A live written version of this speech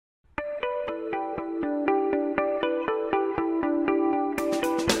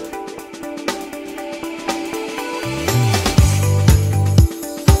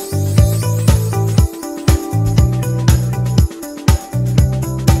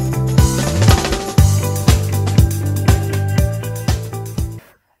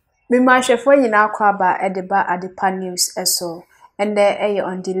Mimashefo nyina kwaba Edeba Adepa news eso and there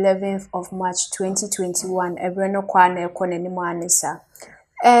on the 11th of March 2021 ebreno kwa na ekonanimu anisa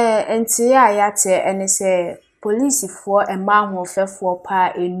enti ya yate ene se police for emahofefo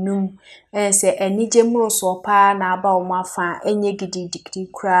pa enum se enije mroso pa na aba o mafa enye gidi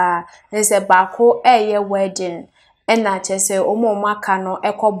kra se bako eye wedding ena chese omo maka no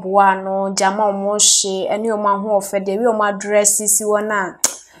ekoboa no jama omo hye ene omo ahofede wi omo address si wona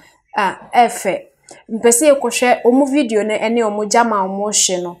efe mpese yekohwe omu video ne ene omu jama omu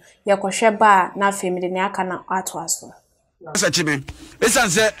hye no yekohwe ba na family ne aka na ato aso asachime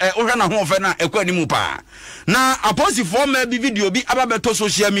esanse ohwe na ho ofe na ekwani mu pa na aposifo ma bi video bi ababeto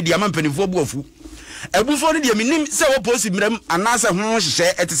social media mampanifo buafu ebufo ne de minim se wo post miram anase ho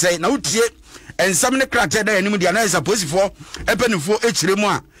hye etese na utie ensam ne krate da anim dia na aposifo epanifo echiremu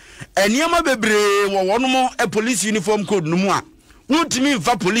a eniema bebre wo wono police uniform code no mu a wutimi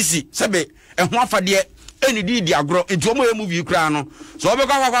mfa police sebe ehho afade eni di agro entomo ye movie kra no so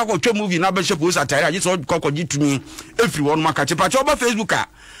obekwa twa movie na be police atare agi so kokkogi tumi efiri won maka chepa oba Facebook a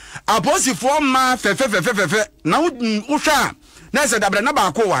aposifo ma fefe na wohwa na se dabre na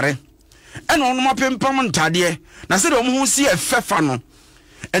ba ko ware ena ono mapempam ntade na se de omo ho si efefa no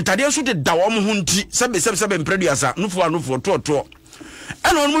ntade so de da omo ho nti sebe mpreduasa nufo to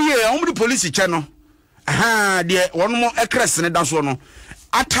ena ono ye omo di police che no aha de wono mo ekres ne da so no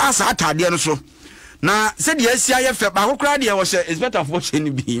atasa atade no so na se de asia ye fe ba kokra de wo hye inspector for che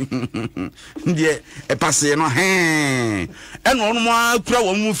ni bi de e passe no ena ono mo akura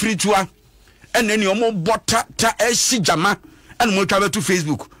wo mu free tua ena ni omo bota ta ehyi jama ena mo twa betu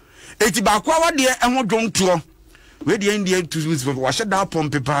Facebook eti ba kwa wa de eho dwonto we de ndie to wa hye da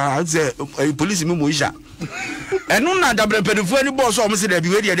pompe pa ze police mi mo isha enu na dabre pedifo ani boss o mse da bi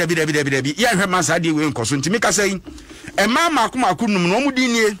we de bi ye hwe masa de we nkoso ntimi kasa yi ema makoma num no mu di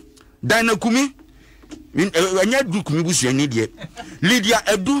nie dan na kumi anya du kumi busu ni de Lydia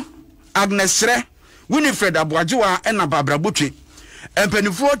Edu Agnesre Winifred Aboajewa ena babra botwe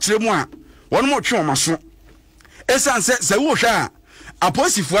empanifo kiremu a won mo twe o maso esanse se wo hwa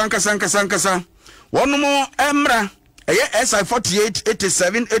aposifo ankasa won mo emra eye SI 48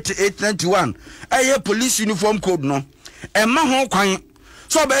 87 88 91 eye police uniform code no emma ho kwan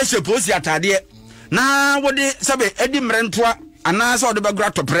so ba ehye police atade na wode sabe edi mrentoa ana so de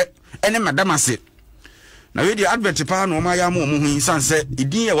bagura topre ene madamase na we di advert pa no ma ya mo hu insanse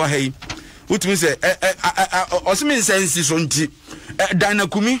idin ye wa hai utumi se osimi sensi so nti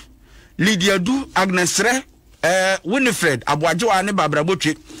danakumi Lydia Du Agnesre Winifred Aboajewa ne babra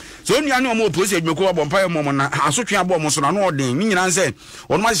botwe so nua ne omo police adwumako abompa mo na asotwe abom so na no odin mi nyina nse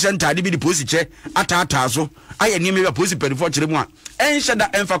wonu ma hye ntade bi di police che atata so aye ni me police perifo kire mu a enhye da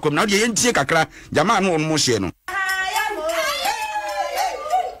emfa kom na de ye ntie kakra jama no wonu mo hye no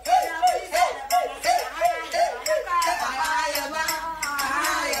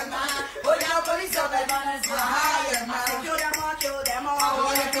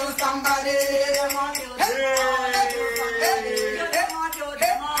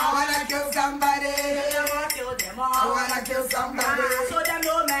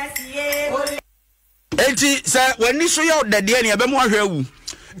enti se wani so ya odade ne abemu ahwawu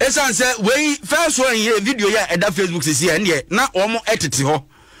esan se we first one here video ya eda Facebook sisi ene na omo etete ho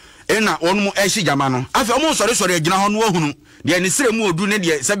ena ono ehyi jama no afa omo sore agina ho no ohunu de ne sire mu odu ne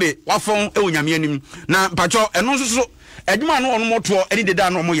de sebe wafon ewonyame anim na pacho eno so adwuma no ono moto eni deda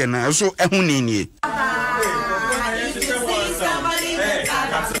no omo ye na so ehu ne nie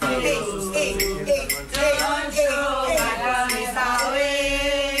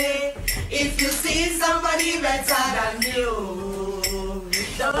better than you.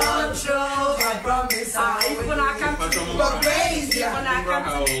 Don't show, I promise I will not come to you. But praise you,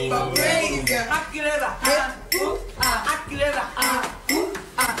 but praise you.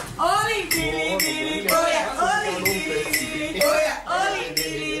 Only Billy, oh yeah, only Billy, oh yeah, only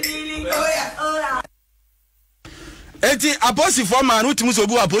Billy, oh yeah, oh yeah. Eti aposi forma no timu so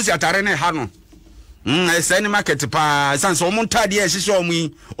bu aposi atare ne ha no. Ese ni market pa sanse o montade e hihye o mu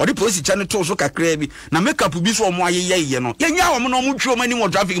yi o de police chane to so kakra bi na makeup bi so o mu ayeye no yenya o mu no mu twa mani mo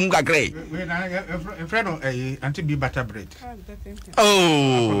traffic mu kakra we na friend no anti bi butter bread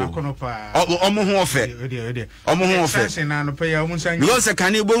o mu ho ofe o mu ho ofe sanse na no pa ya o mu san yo se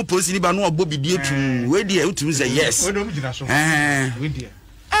kan e bo police ni ba no obo bidie tum we die utum say yes we do mu gina so we die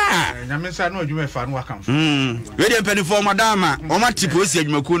nyamensa no adwuma fa no akamfo we dey penifo madama o ma tipo si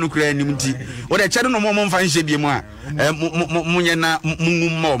adwumaku no kura anim ti o de kye no mo mfa nhye bi mu a munye na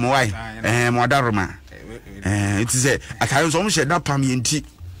mungum ma mo wai mo adaroma it is atare so mo hye da pam ye nti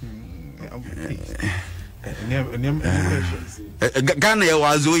Ghana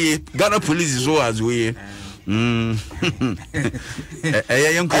was way, Ghana police is so as way.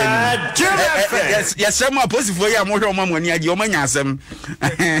 Yes, some are possible for you more money at your manasem.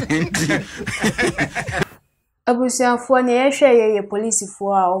 Abusiafo na yehwe ye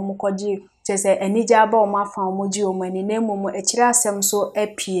policefoɔ a omukɔgye kyese enija ba omafa omoji omani na emom ekira asem so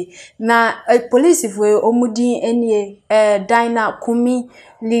apie na policefoɔ omudin enie Dina Kumi,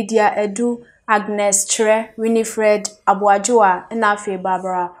 Lydia Edu, Agnes Tre, Winifred Abuajoa na afi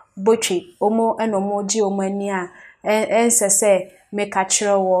Barbara Bochi omo enomoji omani a ensese meka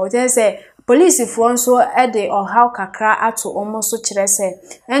kire wo kyese policefoɔ nso de ɔhaw kakra ato omo so kire se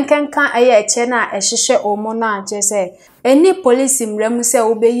enkenka eye eche na ehihye omo na kyese eni police mremu se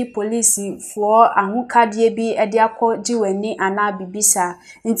obeyi policefoɔ ahokadie bi de akɔgye wani ana bibisa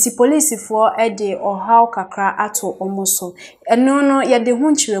nti policefoɔ de ɔhaw kakra ato omo so eno no ye de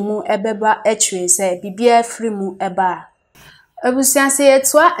ho nkyeremu ebeba akire se bibia frimu eba abusianse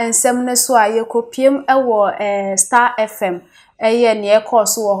yetwa ensem ne so ayekopiem ewo Star FM eye ne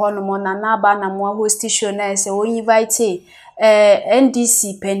course wo hono na naba na mo host show na se wo invite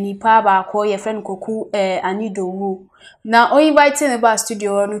NDC penipa ba ko ye friend koku anidowu na o invite ne ba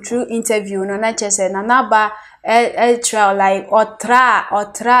studio no through interview no na chese na naba trial like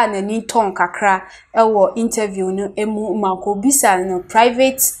otra na ni ton kakra ewo interview no emu mako bisa no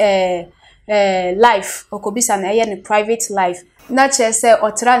private life okobisa na eye ne private life na chese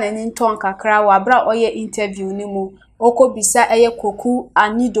otra na ni ton kakra wa bra oye interview ni mu okobisa eye koku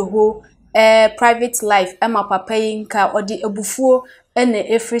anidoho private life ema papa yinka odi ebufuo ene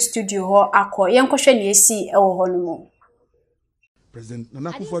every studio ho akọ yenkohwe ne esi ewo ho no mo. President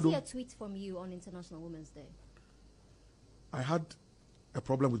Nana Akufo-Addo, I didn't see a tweet from you on International Women's Day. I had a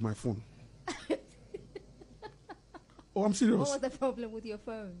problem with my phone. Oh, I'm serious. What was the problem with your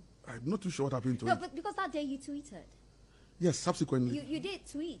phone? I'm not too sure what happened to it. No, but because that day you tweeted. Yes, subsequently. You did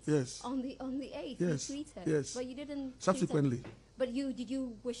tweet. Yes. On the 8th. Yes. You tweeted. Yes. But you didn't. Subsequently. But did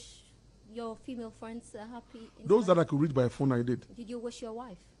you wish your female friends happy? Those that I could read by phone, I did. Did you wish your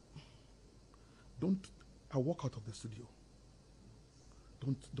wife? I walk out of the studio.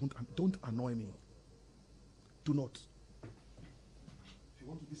 Don't annoy me. Do not. If you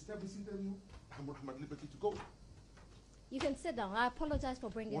want to disturb this interview, I'm at liberty to go. You can sit down. I apologize for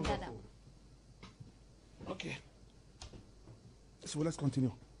bringing that up. Okay. So let's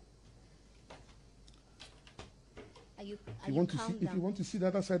continue. If you want to see the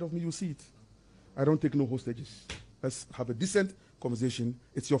other side of me, you see it. I don't take no hostages. Let's have a decent conversation.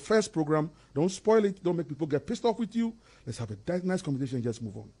 It's your first program. Don't spoil it. Don't make people get pissed off with you. Let's have a nice conversation and just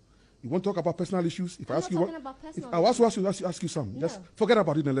move on. You want to talk about personal issues? If I ask you what, if I ask you some, just forget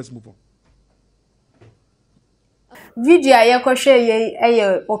about it and let's move on. Video ayekoshe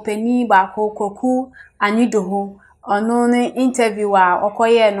ye openi ba koku anidoho ono ne interview a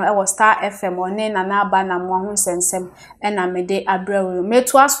okoye no e wo Star FM one na naba na mo ho sensem e na mede abrewu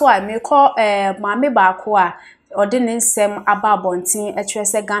metu aso a mekọ maame ba ko a ode ne nsem aba bontin e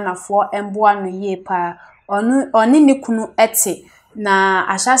twese Ghana fo emboa no ye pa oni ne kunu ete na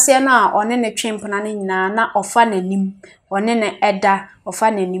ahyase na one ne twempena ne nyina na ofa nanim one ne eda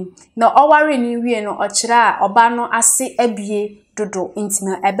ofa nanim na oware ni wie no okira oba no ase abie dodo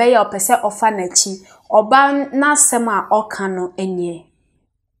intima ebe ya opese ofa nachi oba na sema oka no enie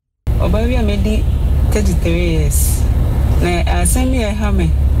oba wi amedi 33 years na asemi e ha me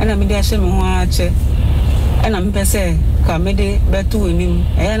na me de ahye me ho ache na me pese ka me de betu enim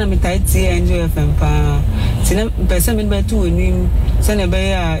e na me taiti enjoy FM pa sine pese me betu enim sene be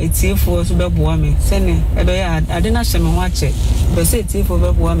ya etiefo so beboa me sene e be ya ade na hye me ho ache pese etiefo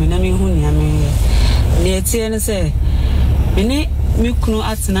beboa me na me hu nia me ne etie ne se me mi kunu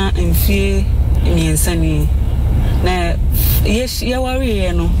atena mfie miensani na ye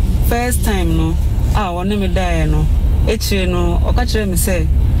worry no first time no a wona me dae no echi no okachire me say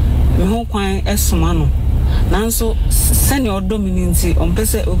me ho kwan esoma no nanso sene odominanti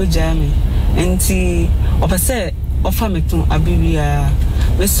ompese obegya me enti opese ofa metu abibia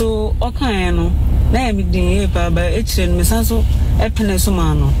me so okan no na me din e baba echi no me sanso epene so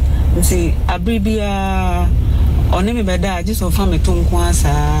ma no nti abibia oni me beda just ofa metu nko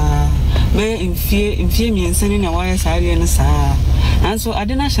asa me mfie miensani na wa saare no saa nanso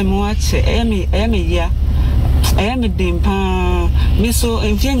ade na hye me wa che eye me dempa me so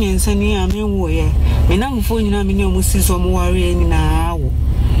mfie miensani a me wo ye me na mfo nyina me ne omu siso mo ware ni na wo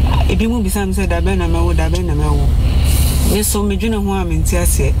ebi mu bisam se da be na me wo me so me dwene ho a me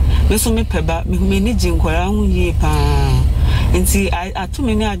ntiase me so me peba me ni jinkwara ho yie pa nti atu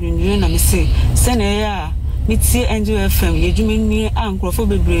me ni adwendwene na me se na ya Mitsi NGO FM, Yejumini, Uncle for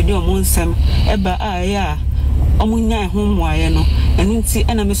Bebredi or Monsem, Eba, omunya ho mwaye no eno nti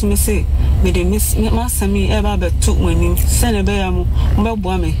ena me say me de masami e ba betu manim se ne be ya mo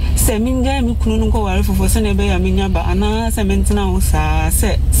mbeboa me se minga me kunu no ko ware fofo se ne be ya menya ba ana se mentina ho sa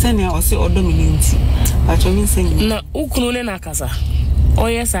se ne o se odo me nti acho mi se na ukunu ne nakasa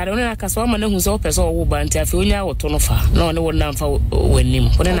oye sare one nakasa o ma na hu se o pese o wo ba nti afi onya wo to no fa na one wo na mfa wanim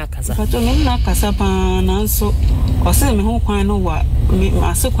one nakasa acho me nakasa pa na so o se me ho kwan no wa me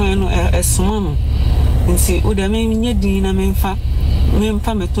ase kwan no esoma no nti o de me nye din na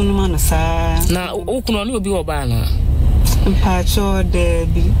memfa metunu ma no saa na ukunu no obi oba na mpacho de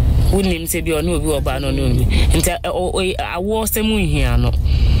bi unim se bi ono obi oba no no bi nti awo semu hia no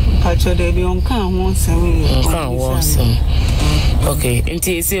mpacho de bi onka ho semu onka wo semu okay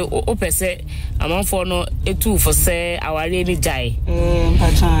nti se o pese amanfo no etu fo se aware ni jai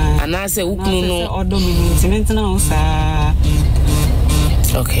mpacho ana se ukunu no odo mi nti mentina ho saa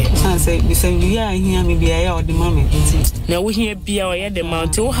okay say we say we are here me bia ya odi mama na wo hia bia o ye de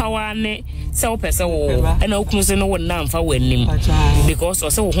mount wo hawa ne se wo pese wo na okunu se no wo na mfa wanim because o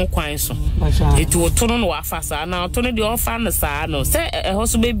se wo ho kwan so etu to no wa afasa na to no de ofa no saa no se ho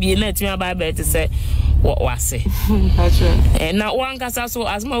so be bie na atimi aba ba te se wase na wankasa so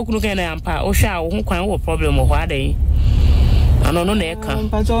asma okunu kan na ampa o hwa wo ho kwan wo problem ho adai ano no na eka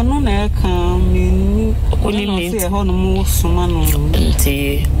mpacho no na eka mi okuni mi se ho no mo suma no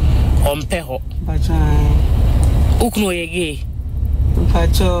nti ompe ho mpacho ukunu yege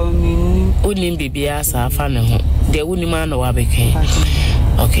mpacho mi onim bibia sa afa ne ho de wonim ana wa beken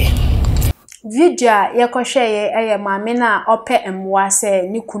okay video ye kohweye eye maame na ope emwa se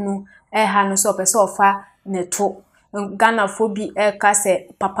ni kunu ha no so pese ofa ne to Ghana fo bi ka se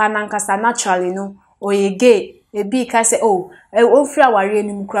papa na nkasa naturally no oyege ebi ka se ofra ware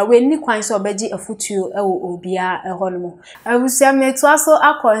ni mukura we ni kwan se obeji afutuo obia hono abusia meto aso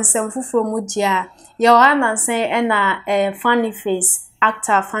akonsem fufuro mu dia ye ohanansen na funny face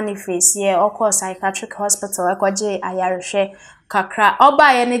actor funny face ye okọ psychiatric hospital ekoje ayarehwe kakra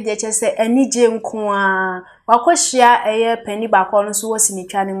oba ye ne de chese anije nko a wakohia eye pani ba ko no so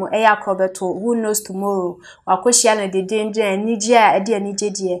wosinitwa ne mu eye akobeto who knows tomorrow wakohia na de danger anije a de anije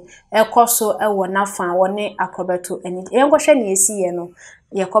de ekoso ewo nafa woni akobeto anije enkohwe ne esi ye no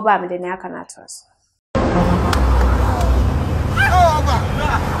ye koba me de ne aka na tos.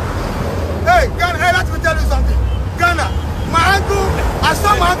 Hey, Ghana, hey, let me tell you something. Ghana, my uncle, I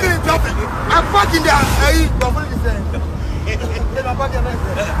saw my uncle in traffic. I'm parking there. Hey, your friend is saying.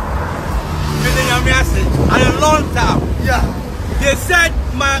 A long time. Yeah. They said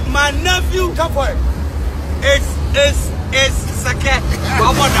my nephew come for it. Is Sake.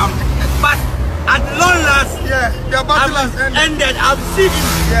 But at long last, yeah, the battle has ended. I've seen him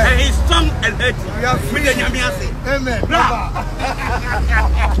and he's strong and healthy. Amen.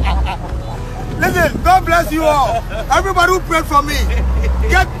 Listen, God bless you all. Everybody who prayed for me,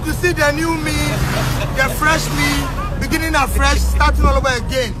 get to see the new me, the fresh me, beginning afresh, starting all over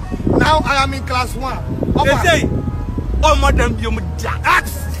again. Now I am in class 1. They say, oh, madam, you would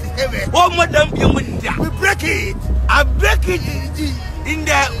oh, madam, you would we break it. I break it in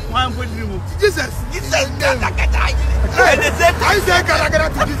the one room. Jesus. Hey, and they said, I say,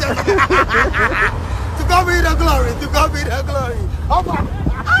 to Jesus. To God be the glory. To God be the glory. Oh,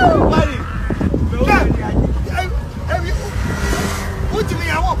 buddy. What do you mean?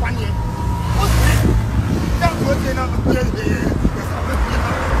 I want one year. That's what you know.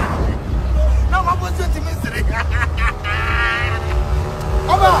 Now I want you to miss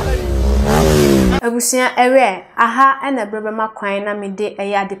Abusia ewe aha na brebe kwan na mede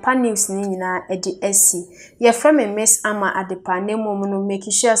Adepa news ni nyina edi asi ye frame Miss Ama Adepa na mom no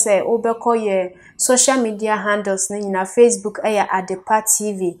make sure say obekọ ye social media handles ni nyina Facebook Adepa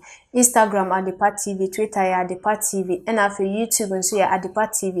TV, Instagram Adepa TV, Twitter Adepa TV, and afi YouTube nso Adepa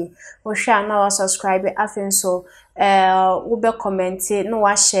TV. O hwa na wa subscribe afi nso ube comment no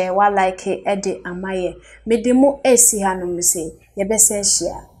wa share wa like ede amaye mede mo esi hanom se ye bese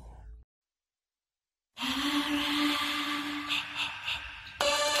hia.